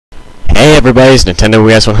everybody, it's Nintendo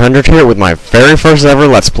WS100 here with my very first ever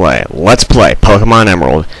Let's Play. Let's Play Pokemon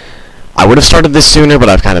Emerald. I would have started this sooner, but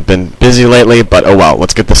I've kind of been busy lately, but oh well,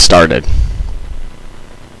 let's get this started.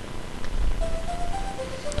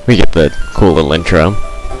 We get the cool little intro.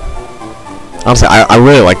 Honestly, I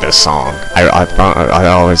really like this song. I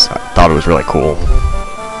always thought it was really cool.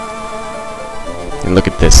 And look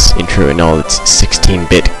at this intro in all its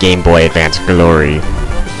 16-bit Game Boy Advance glory.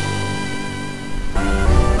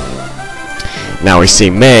 Now we see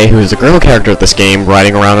May, who is the girl character of this game,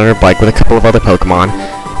 riding around on her bike with a couple of other Pokemon.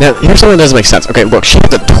 Now, here's something that doesn't make sense. Okay, look, she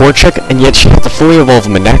has a Torchic, and yet she has a fully evolved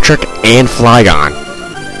Manectric and Flygon.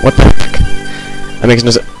 What the heck? That makes no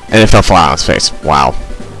sense. And it fell flat on its face. Wow.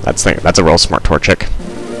 That's a real smart Torchic.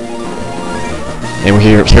 And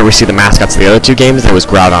here we see the mascots of the other two games. There was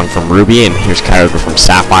Groudon from Ruby, and here's Kyogre from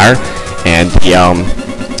Sapphire. And the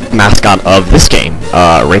mascot of this game,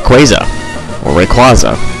 Rayquaza. Or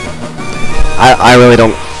Rayquaza. I really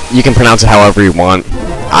don't. You can pronounce it however you want.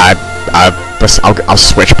 I'll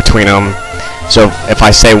switch between them. So if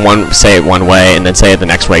I say it one way and then say it the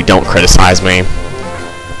next way, don't criticize me.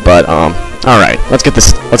 But all right, let's get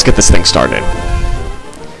this thing started.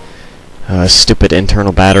 Stupid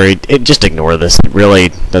internal battery. Just ignore this. It really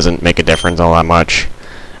doesn't make a difference all that much.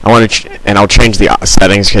 And I'll change the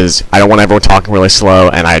settings because I don't want everyone talking really slow,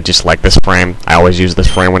 and I just like this frame. I always use this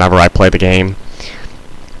frame whenever I play the game.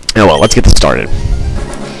 Oh well, let's get this started.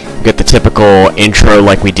 We get the typical intro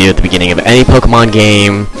like we did at the beginning of any Pokemon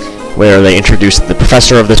game, where they introduce the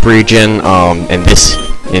professor of this region, and this,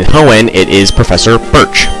 in Hoenn, it is Professor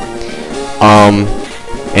Birch.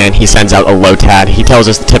 And he sends out a Lotad. He tells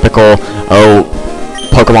us the typical, oh,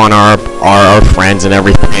 Pokemon are our friends and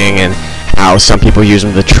everything, and how some people use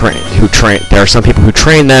them to there are some people who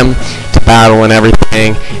train them to battle and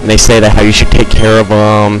everything, and they say that how you should take care of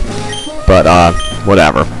them, but,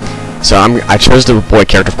 whatever. So I chose the boy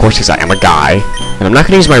character, of course, because I am a guy, and I'm not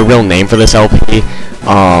going to use my real name for this LP.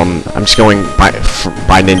 I'm just going by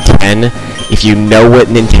Ninten. If you know what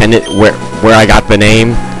Ninten, where I got the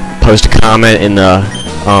name, post a comment in the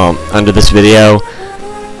under this video.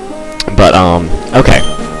 But okay.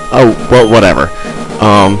 Oh well, whatever.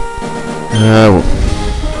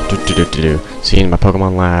 Seeing my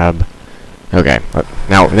Pokemon lab. Okay,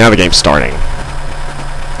 now the game's starting.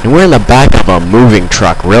 And we're in the back of a moving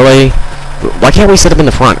truck, really? Why can't we sit up in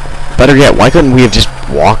the front? Better yet, why couldn't we have just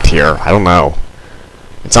walked here? I don't know.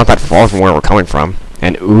 It's not that far from where we're coming from.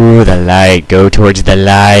 And ooh, the light. Go towards the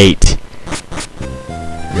light.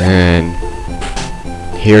 And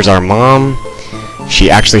here's our mom. She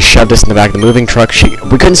actually shoved us in the back of the moving truck.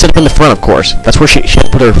 We couldn't sit up in the front, of course. That's where she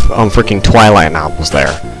had put her freaking Twilight novels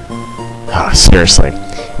there. Ah, seriously.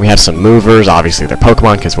 We have some movers. Obviously, they're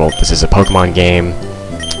Pokemon, because, well, this is a Pokemon game.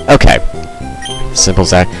 Okay. Simple as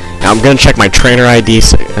that. Now I'm gonna check my trainer ID.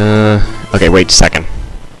 Okay, wait a second.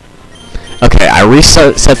 Okay, I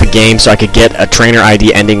reset the game so I could get a trainer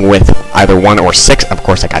ID ending with either 1 or 6. Of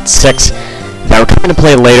course, I got 6. If I were coming to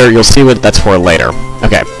play later, you'll see what that's for later.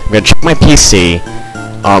 Okay, I'm gonna check my PC.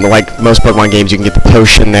 Like most Pokemon games, you can get the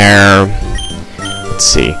potion there. Let's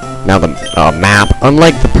see. Now the map.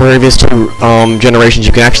 Unlike the previous two generations,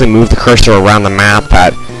 you can actually move the cursor around the map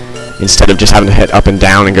instead of just having to hit up and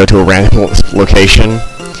down and go to a random location.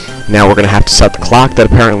 Now we're going to have to set the clock that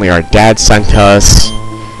apparently our dad sent us.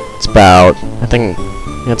 It's about, I think,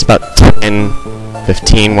 yeah, it's about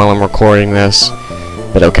 10:15 while I'm recording this.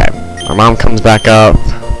 But okay, our mom comes back up.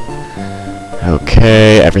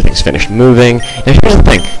 Okay, everything's finished moving. Now here's the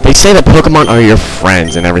thing, they say that Pokemon are your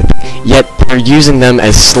friends and everything, yet they're using them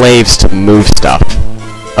as slaves to move stuff.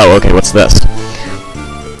 Oh, okay, what's this?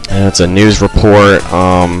 It's a news report,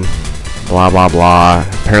 blah blah blah.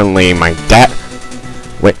 Apparently my dad...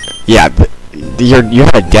 Wait, yeah, you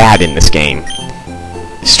have a dad in this game.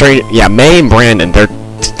 Yeah, May and Brandon, they're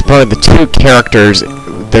probably the two characters,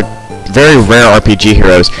 they're very rare RPG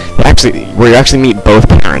heroes where you actually meet both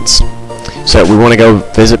parents. So we want to go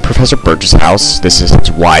visit Professor Birch's house. This is his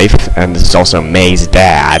wife, and this is also May's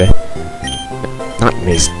dad. Not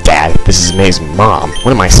May's dad, this is May's mom.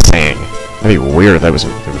 What am I saying? That'd be weird if that was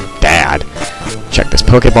dad. Check this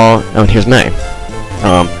Pokeball. Oh, and here's May.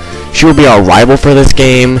 She will be our rival for this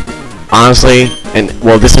game, honestly. And,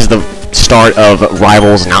 well, this is the start of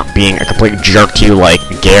rivals not being a complete jerk to you like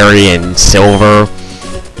Gary and Silver.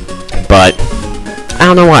 But, I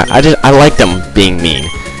don't know why. I like them being mean.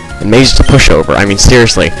 And May's just a pushover. I mean,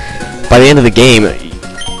 seriously. By the end of the game,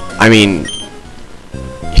 I mean,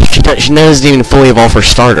 she doesn't even fully evolve her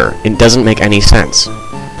starter. It doesn't make any sense.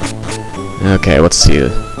 Okay, let's see.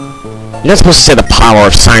 You're not supposed to say the power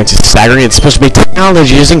of science is staggering. It's supposed to be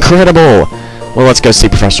technology is incredible. well, let's go see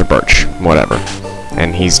Professor Birch. Whatever.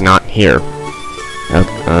 And he's not here.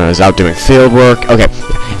 He's out doing field work. Okay,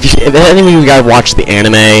 if any of you guys watch the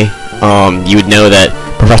anime, you would know that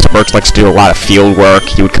Professor Birch likes to do a lot of field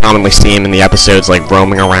work. You would commonly see him in the episodes, like,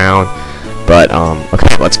 roaming around. But,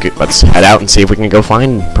 okay, let's head out and see if we can go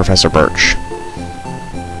find Professor Birch.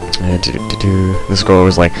 This girl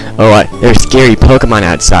was like, oh, there's scary Pokemon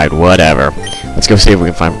outside, whatever. Let's go see if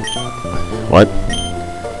we can find... What?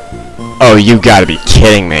 Oh, you gotta be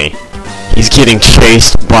kidding me. He's getting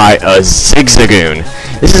chased by a Zigzagoon.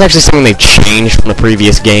 This is actually something they've changed from the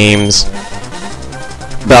previous games.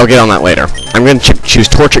 But I'll get on that later. I'm going to choose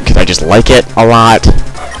Torchic because I just like it a lot.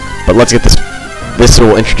 But let's get this. This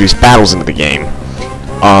will introduce battles into the game.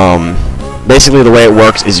 Basically the way it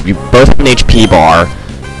works is you both have an HP bar.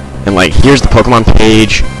 And like, here's the Pokemon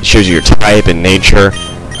page. It shows you your type and nature.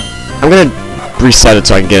 I'm going to reset it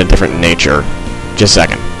so I can get a different nature. Just a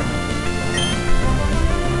second.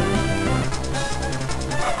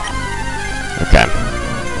 Okay.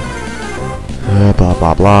 Blah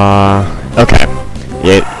blah blah. Okay.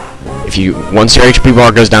 Once your HP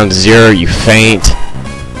bar goes down to 0, you faint.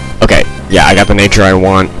 Okay. Yeah, I got the nature I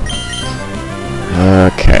want.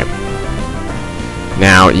 Okay.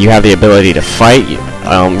 Now you have the ability to fight.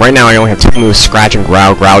 Right now I only have 2 moves: Scratch and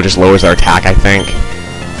Growl. Growl just lowers their attack, I think.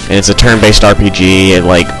 And it's a turn-based RPG,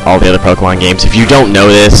 like all the other Pokemon games. If you don't know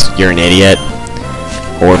this, you're an idiot.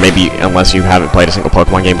 Or maybe, unless you haven't played a single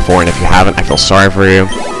Pokemon game before, and if you haven't, I feel sorry for you.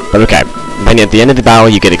 But okay, then at the end of the battle,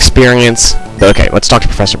 you get experience. But okay, let's talk to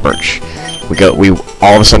Professor Birch. We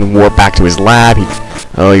all of a sudden warp back to his lab.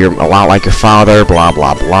 Oh, you're a lot like your father, blah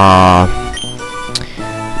blah blah.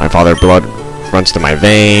 My father's blood runs through my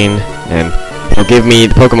vein, and he'll give me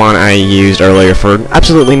the Pokemon I used earlier for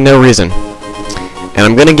absolutely no reason. And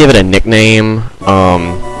I'm gonna give it a nickname.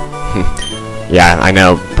 Yeah, I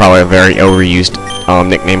know, probably a very overused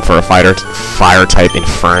nickname for a fire type,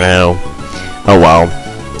 Inferno. Oh well.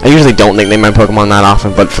 I usually don't nickname my Pokemon that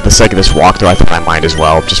often, but for the sake of this walkthrough, I thought I might as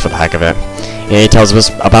well, just for the heck of it. And he tells us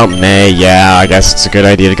about May. Yeah, I guess it's a good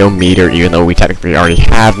idea to go meet her, even though we technically already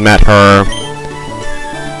have met her.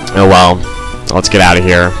 Oh well. Let's get out of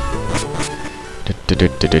here.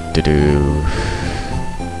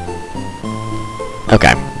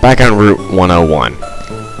 Okay, back on Route 101.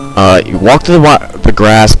 You walk through the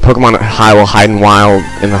grass. Pokemon will hide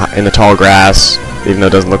in the tall grass, even though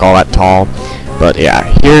it doesn't look all that tall. But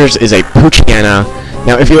yeah, here's a Poochyena.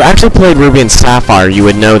 Now, if you actually played Ruby and Sapphire, you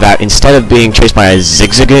would know that instead of being chased by a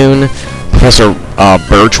Zigzagoon, Professor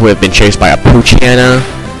Birch would have been chased by a Poochyena.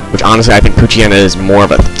 Which honestly, I think Poochyena is more of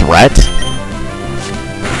a threat.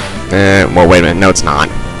 Well, wait a minute. No, it's not.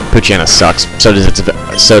 Poochyena sucks. So does its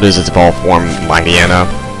evolved form, Mightyena.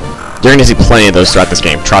 You're gonna see plenty of those throughout this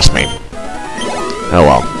game. Trust me. Oh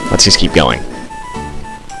well. Let's just keep going.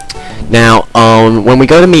 Now, when we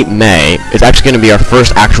go to meet May, it's actually going to be our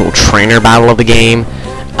first actual trainer battle of the game.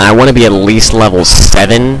 And I want to be at least level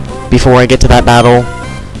 7 before I get to that battle.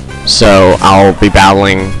 So I'll be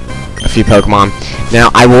battling a few Pokemon. Now,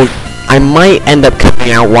 I might end up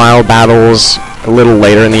cutting out wild battles a little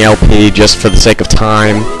later in the LP just for the sake of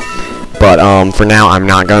time. But for now, I'm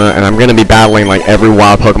not gonna, and I'm gonna be battling like every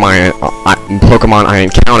wild Pokemon I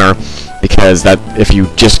encounter. Because if you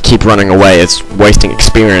just keep running away, it's wasting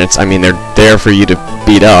experience. I mean, they're there for you to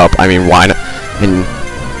beat up. I mean, why not? And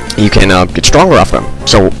you can get stronger off them.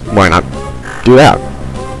 So why not do that?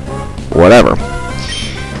 Whatever.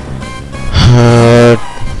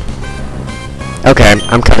 Okay,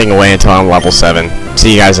 I'm cutting away until I'm level 7.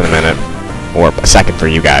 See you guys in a minute. Or a second for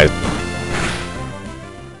you guys.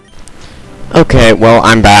 Okay, well,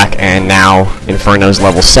 I'm back, and now Inferno's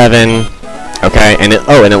level 7. Okay, and it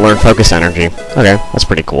learned Focus Energy. Okay, that's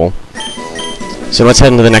pretty cool. So let's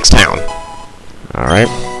head into the next town. Alright.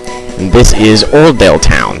 And this is Oldale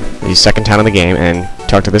Town, the second town of the game, and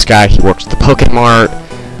talk to this guy. He works at the Pokemart.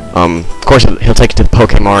 Of course, he'll take you to the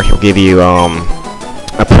Pokemart. He'll give you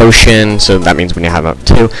a potion, so that means when you have up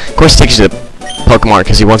 2. Of course, he takes you to the Pokemart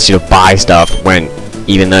because he wants you to buy stuff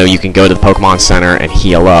even though you can go to the Pokemon Center and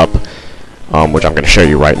heal up, which I'm going to show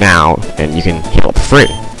you right now, and you can heal up for free.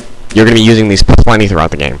 You're going to be using these plenty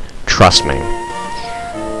throughout the game. Trust me.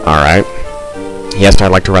 Alright. Yes,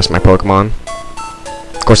 I'd like to rest my Pokemon.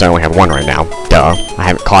 Of course, I only have 1 right now. Duh. I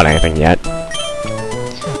haven't caught anything yet.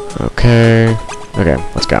 Okay. Okay,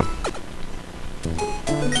 let's go.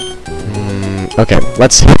 Okay,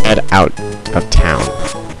 let's head out of town.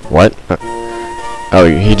 What? Oh,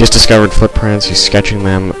 he just discovered footprints. He's sketching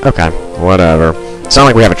them. Okay, whatever. It's not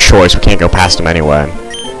like we have a choice. We can't go past him anyway.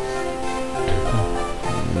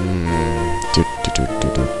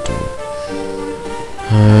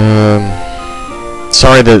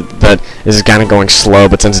 sorry that this is kind of going slow,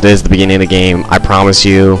 but since it is the beginning of the game, I promise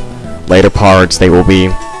you, later parts, they will be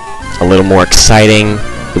a little more exciting.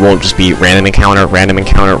 It won't just be random encounter, random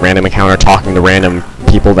encounter, random encounter, talking to random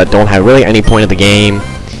people that don't have really any point of the game.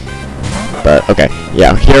 But, okay,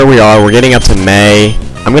 yeah, here we are, we're getting up to May.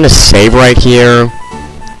 I'm gonna save right here,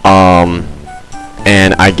 and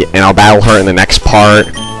I'll battle her in the next part.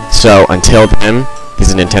 So, until then, this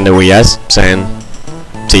is Nintendo ES, saying,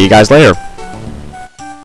 see you guys later.